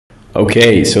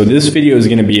Okay, so this video is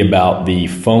going to be about the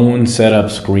phone setup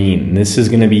screen. This is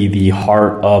going to be the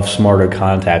heart of Smarter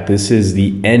Contact. This is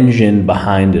the engine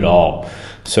behind it all.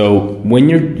 So when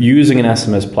you're using an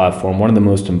SMS platform, one of the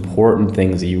most important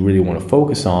things that you really want to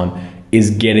focus on is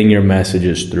getting your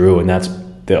messages through, and that's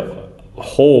the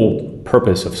whole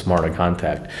purpose of Smarter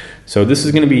Contact. So this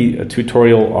is going to be a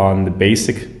tutorial on the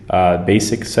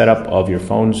basic setup of your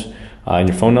phones and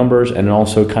your phone numbers, and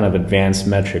also kind of advanced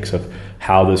metrics of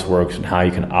how this works and how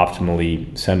you can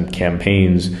optimally send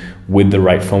campaigns with the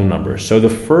right phone numbers. So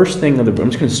the first thing, I'm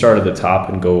just going to start at the top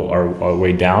and go our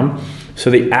way down.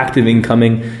 So the active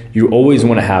incoming, you always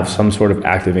want to have some sort of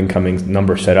active incoming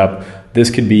number set up. This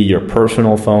could be your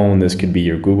personal phone, this could be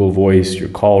your Google Voice, your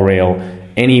call rail,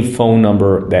 any phone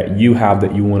number that you have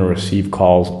that you want to receive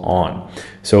calls on.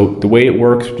 So the way it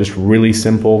works, just really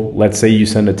simple. Let's say you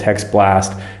send a text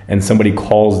blast and somebody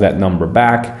calls that number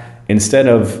back. Instead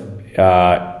of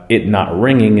it not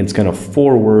ringing, it's going to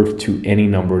forward to any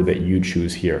number that you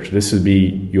choose here. So this would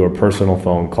be your personal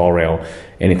phone, call rail,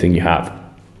 anything you have.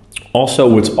 Also,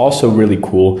 what's also really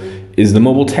cool is the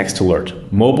mobile text alert.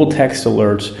 Mobile text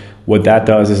alerts, what that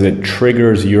does is it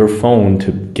triggers your phone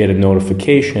to get a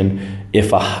notification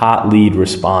if a hot lead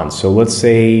responds. So let's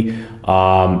say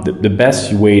the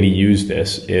best way to use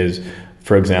this is,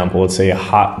 for example, let's say a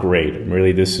hot grade.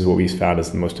 Really, this is what we found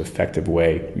is the most effective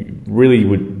way. You really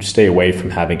would stay away from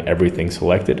having everything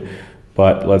selected.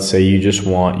 But let's say you just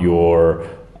want your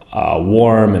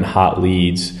warm and hot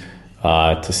leads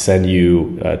to send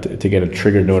you, to get a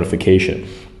triggered notification.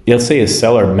 Let's say a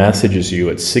seller messages you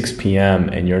at 6 p.m.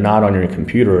 and you're not on your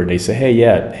computer, and they say,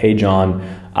 hey John,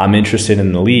 I'm interested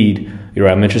in the lead.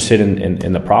 I'm interested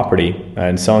in the property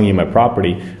and selling you my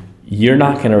property.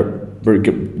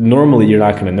 Normally you're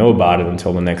not gonna know about it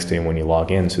until the next day when you log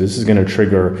in. So this is gonna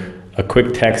trigger a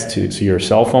quick text to your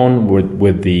cell phone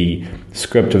with the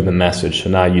script of the message. So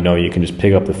now you can just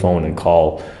pick up the phone and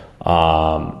call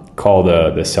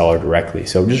the seller directly.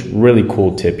 So just really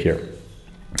cool tip here.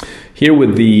 Here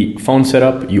with the phone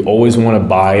setup, you always want to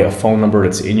buy a phone number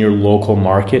that's in your local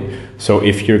market. So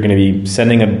if you're going to be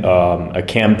sending a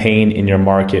campaign in your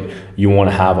market, you want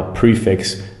to have a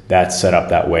prefix that's set up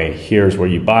that way. Here's where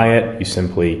you buy it. You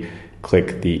simply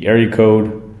click the area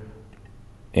code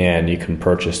and you can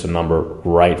purchase the number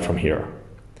right from here.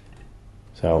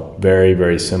 So very,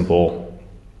 very simple.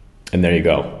 And there you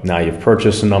go. Now you've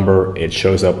purchased a number, it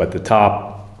shows up at the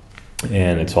top,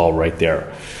 and it's all right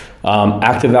there.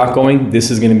 Active outgoing,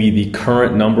 this is going to be the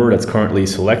current number that's currently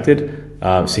selected.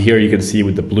 So here you can see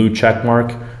with the blue check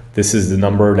mark, this is the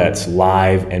number that's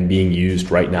live and being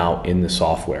used right now in the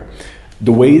software.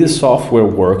 The way the software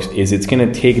works is it's going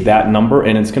to take that number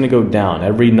and it's going to go down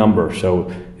every number.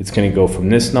 So it's going to go from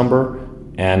this number,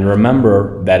 and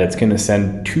remember that it's going to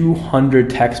send 200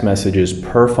 text messages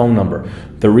per phone number.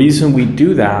 The reason we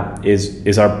do that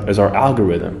is our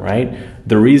algorithm, right?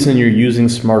 The reason you're using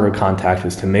Smarter Contact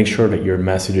is to make sure that your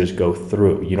messages go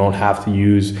through. You don't have to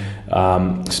use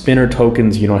spinner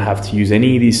tokens. You don't have to use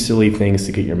any of these silly things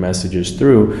to get your messages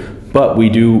through. But we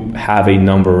do have a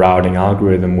number routing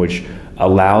algorithm which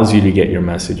allows you to get your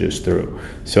messages through.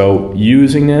 So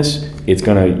using this, it's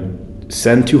going to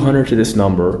send 200 to this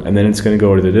number, and then it's going to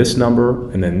go to this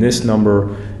number, and then this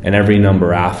number, and every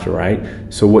number after, right?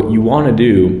 So what you want to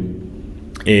do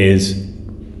is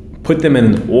put them in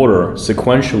an order,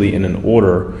 sequentially in an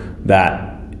order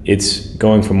that it's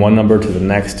going from one number to the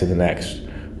next,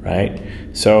 right?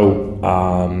 So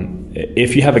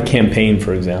if you have a campaign,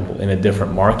 for example, in a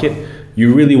different market,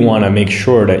 you really want to make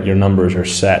sure that your numbers are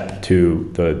set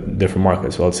to the different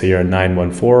markets. So let's say you're at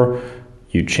 914,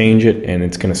 you change it, and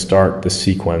it's going to start the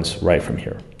sequence right from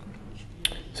here.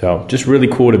 So just really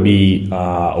cool to be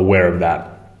aware of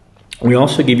that. We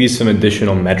also give you some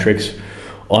additional metrics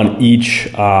on each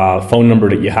phone number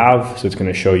that you have. So it's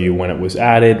going to show you when it was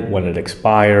added, when it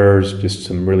expires, just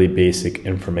some really basic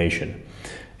information.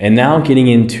 And now getting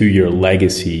into your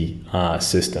legacy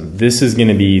system. This is going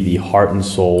to be the heart and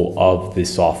soul of the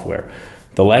software.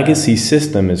 The legacy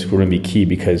system is going to be key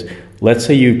because let's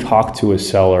say you talk to a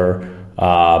seller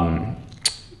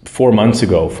 4 months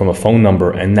ago from a phone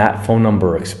number, and that phone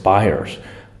number expires.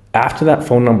 After that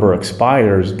phone number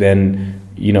expires, then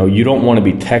you don't want to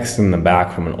be texting them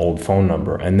back from an old phone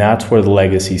number, and that's where the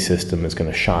legacy system is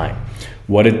going to shine.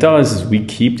 What it does is we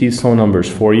keep these phone numbers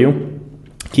for you.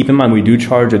 Keep in mind, we do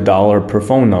charge $1 per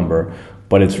phone number,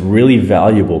 but it's really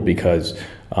valuable because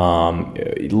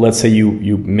let's say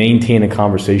you maintain a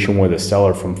conversation with a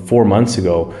seller from 4 months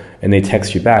ago and they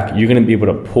text you back, you're going to be able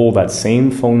to pull that same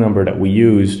phone number that we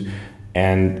used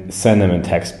and send them a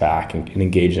text back and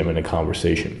engage them in a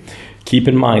conversation. Keep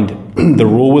in mind, the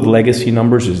rule with legacy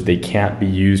numbers is they can't be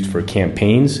used for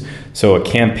campaigns. So a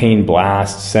campaign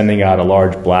blast, sending out a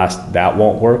large blast, that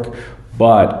won't work.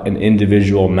 But an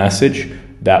individual message,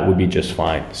 that would be just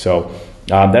fine. So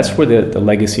that's where the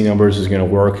legacy numbers is going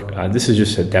to work. This is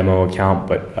just a demo account,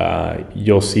 but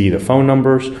you'll see the phone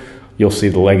numbers. You'll see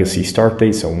the legacy start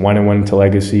date, so when it went into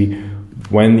legacy,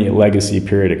 when the legacy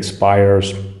period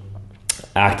expires,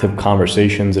 active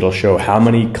conversations. It'll show how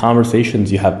many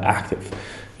conversations you have active,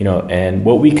 and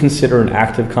what we consider an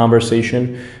active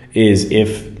conversation is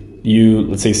if you,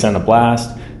 let's say, send a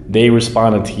blast, they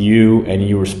responded to you and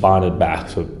you responded back.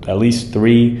 So at least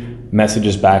 3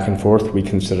 messages back and forth, we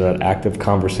consider that active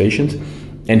conversations.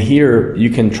 And here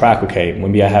you can track, okay,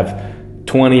 maybe I have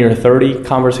 20 or 30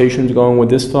 conversations going with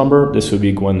this number, this would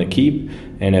be one to keep.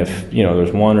 And if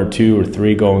there's 1 or 2 or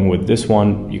 3 going with this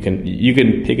one, you can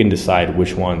pick and decide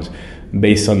which ones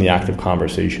based on the active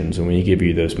conversations, and we give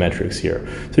you those metrics here.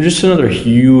 So just another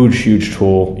huge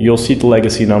tool. You'll see the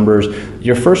legacy numbers.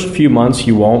 Your first few months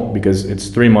you won't, because it's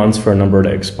 3 months for a number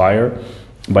to expire.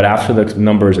 But after the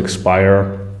numbers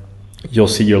expire, you'll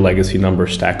see your legacy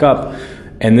numbers stack up.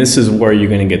 And this is where you're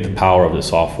going to get the power of the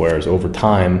software. Is over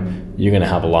time, you're going to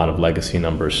have a lot of legacy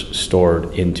numbers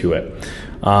stored into it.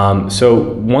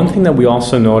 So one thing that we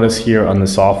also notice here on the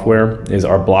software is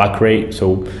our block rate.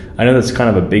 So I know that's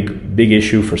kind of a big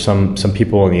issue for some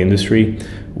people in the industry.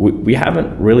 We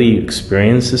haven't really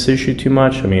experienced this issue too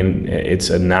much. I mean, it's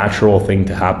a natural thing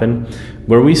to happen.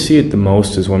 Where we see it the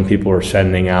most is when people are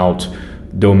sending out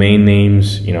domain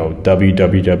names,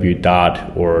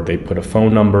 www. Or they put a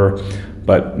phone number.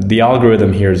 But the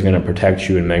algorithm here is going to protect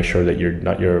you and make sure that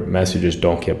your messages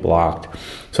don't get blocked.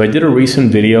 So I did a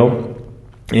recent video,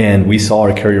 and we saw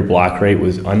our carrier block rate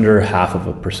was under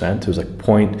 0.5%. It was like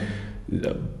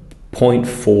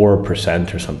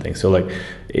 0.4% or something. So like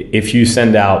if you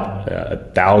send out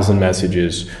 1,000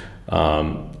 messages,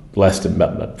 less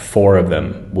than 4 of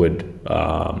them would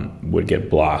get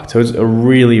blocked. So it's a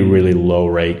really low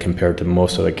rate compared to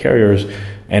most other carriers.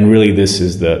 And really, this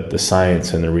is the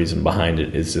science, and the reason behind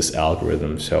it is this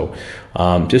algorithm. So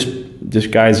just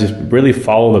really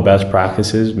follow the best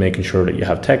practices, making sure that you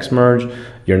have text merge,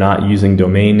 you're not using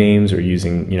domain names or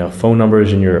using phone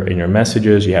numbers in your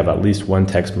messages. You have at least 1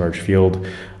 text merge field,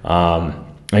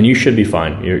 and you should be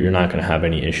fine. You're not going to have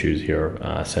any issues here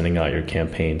sending out your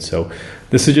campaign. So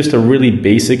this is just a really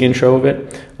basic intro of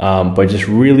it, but just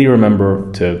really remember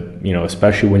to,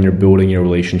 especially when you're building your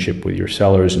relationship with your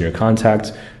sellers and your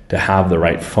contacts, to have the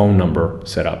right phone number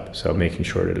set up. So making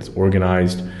sure that it's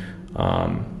organized.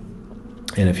 And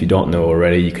if you don't know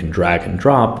already, you can drag and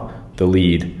drop the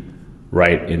lead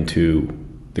right into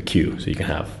the queue. So you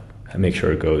can make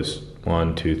sure it goes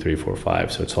 1, 2, 3, 4,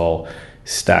 5. So it's all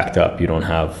stacked up. You don't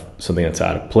have something that's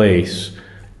out of place.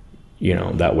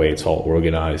 That way it's all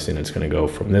organized, and it's going to go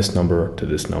from this number to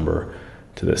this number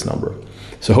to this number.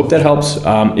 So hope that helps.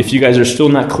 If you guys are still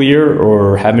not clear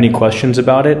or have any questions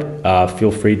about it,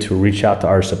 feel free to reach out to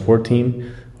our support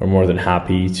team. We're more than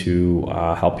happy to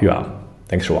help you out.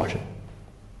 Thanks for watching.